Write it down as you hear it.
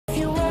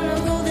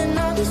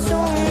be so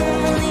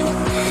lonely.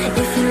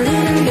 If you're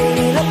leaving,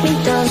 baby, let me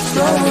down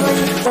slowly.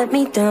 Let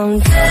me down.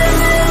 Let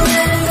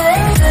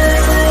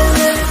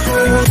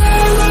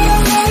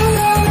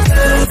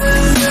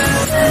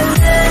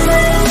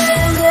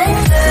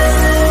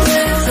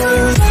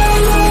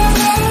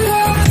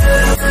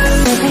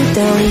me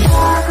down.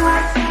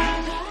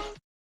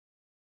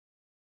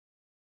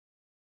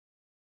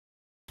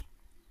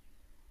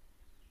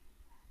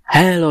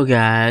 Hello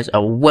guys,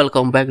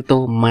 welcome back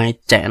to my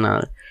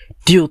channel.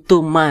 Due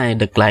to my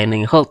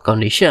declining health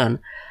condition,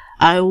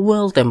 I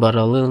will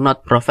temporarily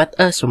not provide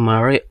a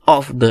summary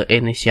of the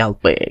initial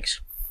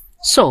pics.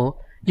 So,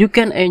 you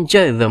can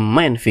enjoy the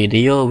main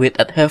video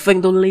without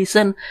having to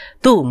listen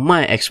to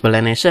my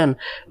explanation,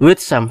 which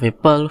some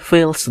people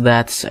feels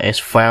that is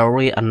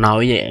very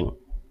annoying.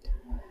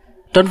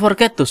 Don't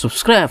forget to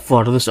subscribe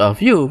for those of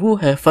you who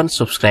haven't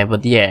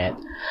subscribed yet.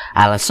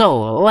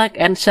 Also, like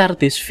and share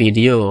this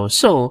video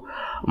so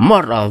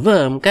more of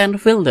them can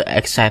feel the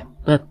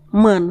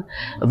excitement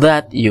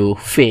that you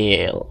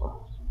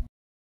feel.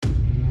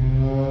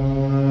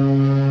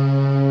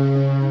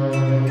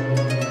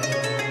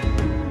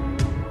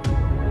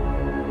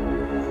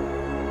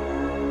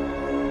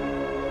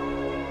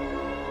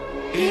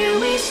 Here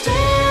we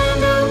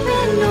stand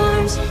open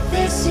arms.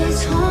 This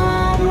is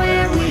home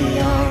where we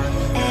are,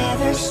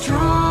 ever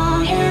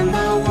strong in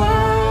the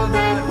world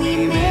that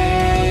we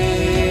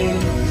made.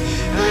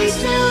 I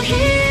still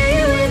hear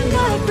you in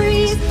the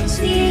breeze,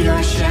 see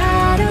your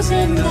shadows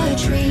in the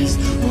trees,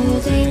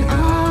 holding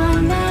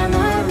on,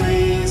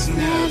 memories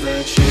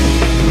never change.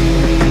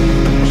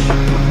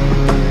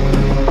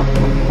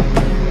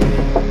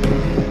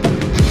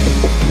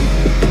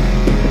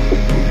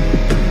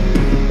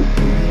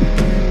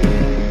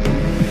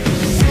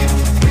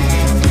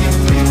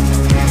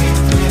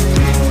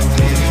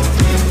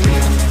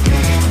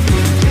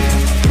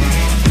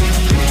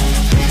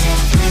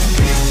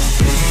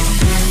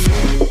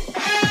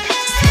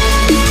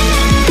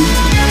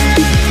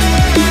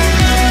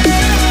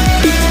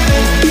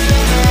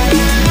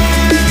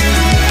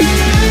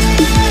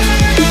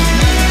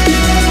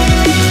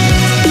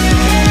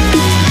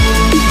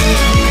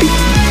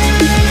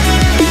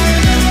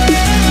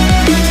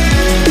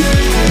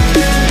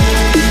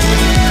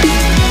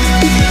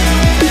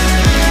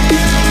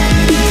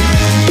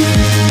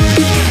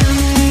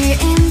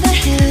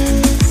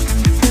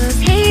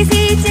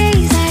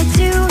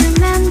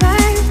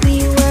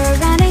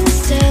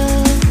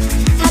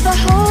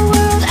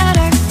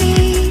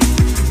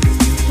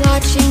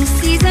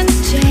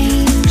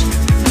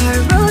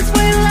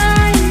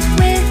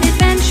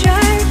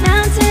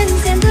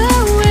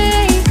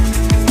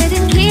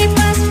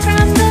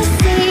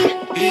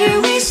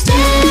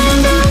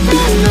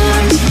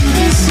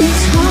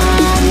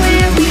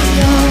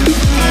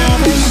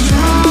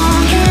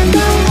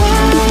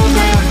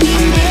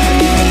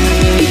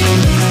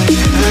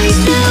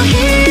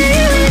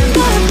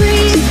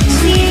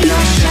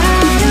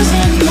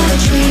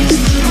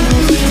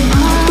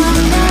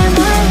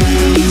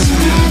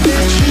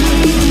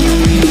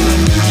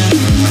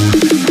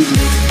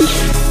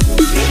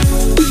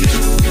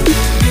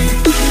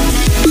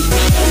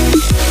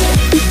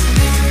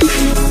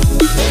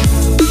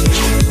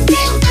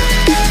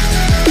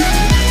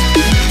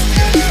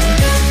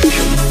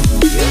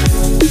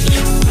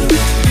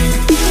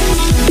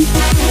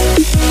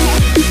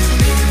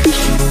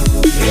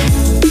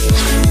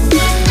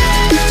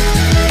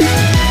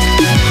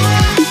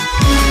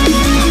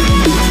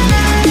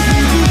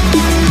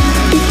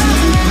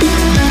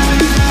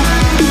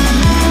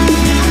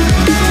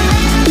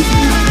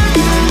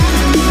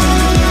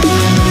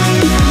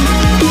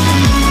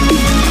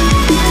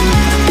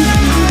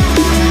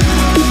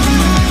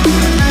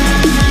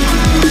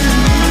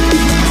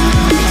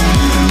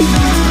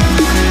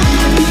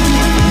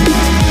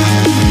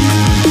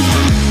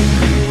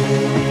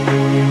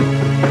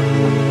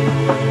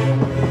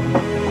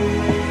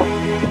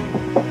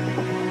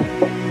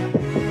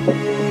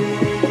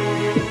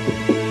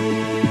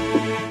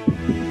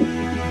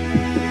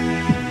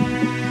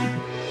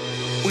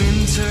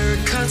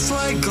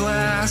 Like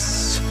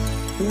glass,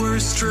 we're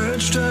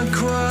stretched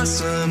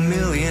across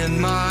 1,000,000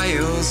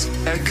 miles,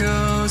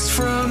 echoes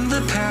from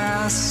the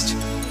past,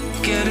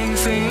 getting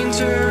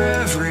fainter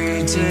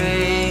every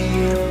day.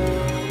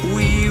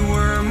 We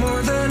were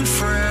more than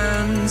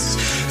friends,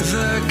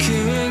 the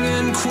king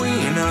and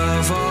queen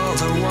of all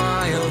the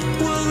wild.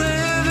 We'll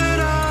live it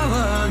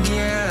all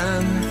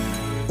again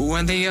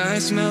when the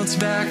ice melts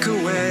back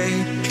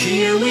away.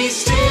 Here we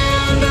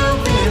stand,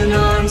 open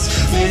arms.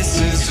 This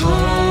is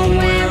home